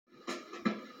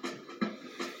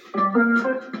I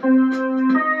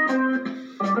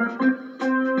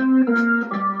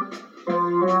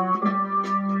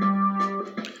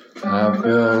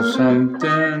feel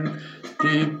something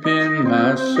deep in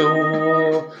my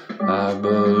soul. I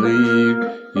believe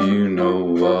you know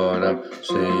what I'm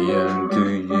saying to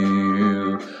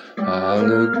you. I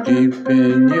look deep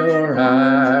in your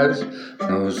eyes,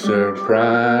 no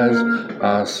surprise.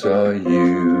 I saw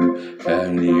you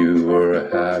and you were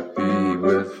happy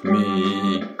with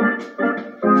me.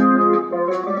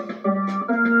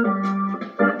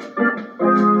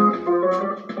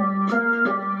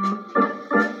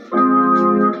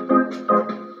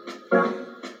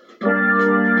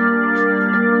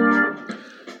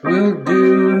 We'll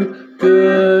do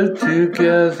good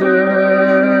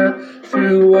together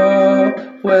through all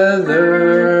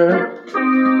weather,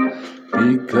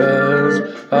 because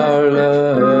our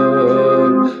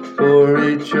love for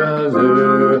each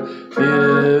other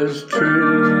is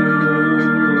true.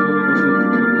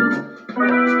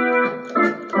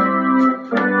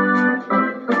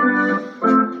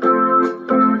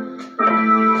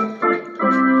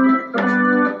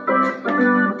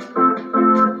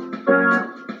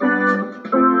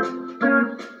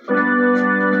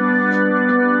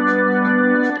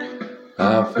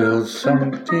 I feel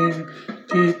something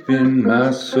deep in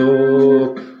my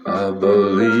soul. I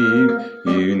believe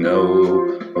you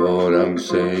know what I'm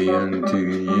saying to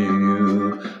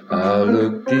you. I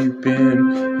look deep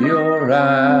in your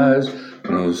eyes,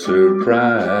 no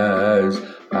surprise.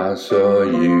 I saw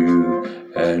you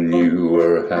and you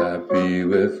were happy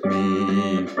with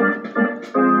me.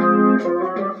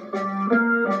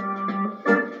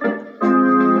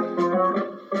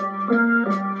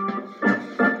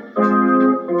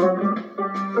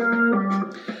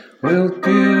 We'll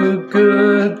do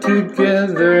good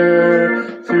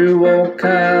together through all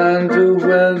kinds of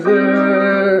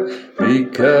weather,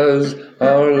 because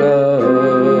our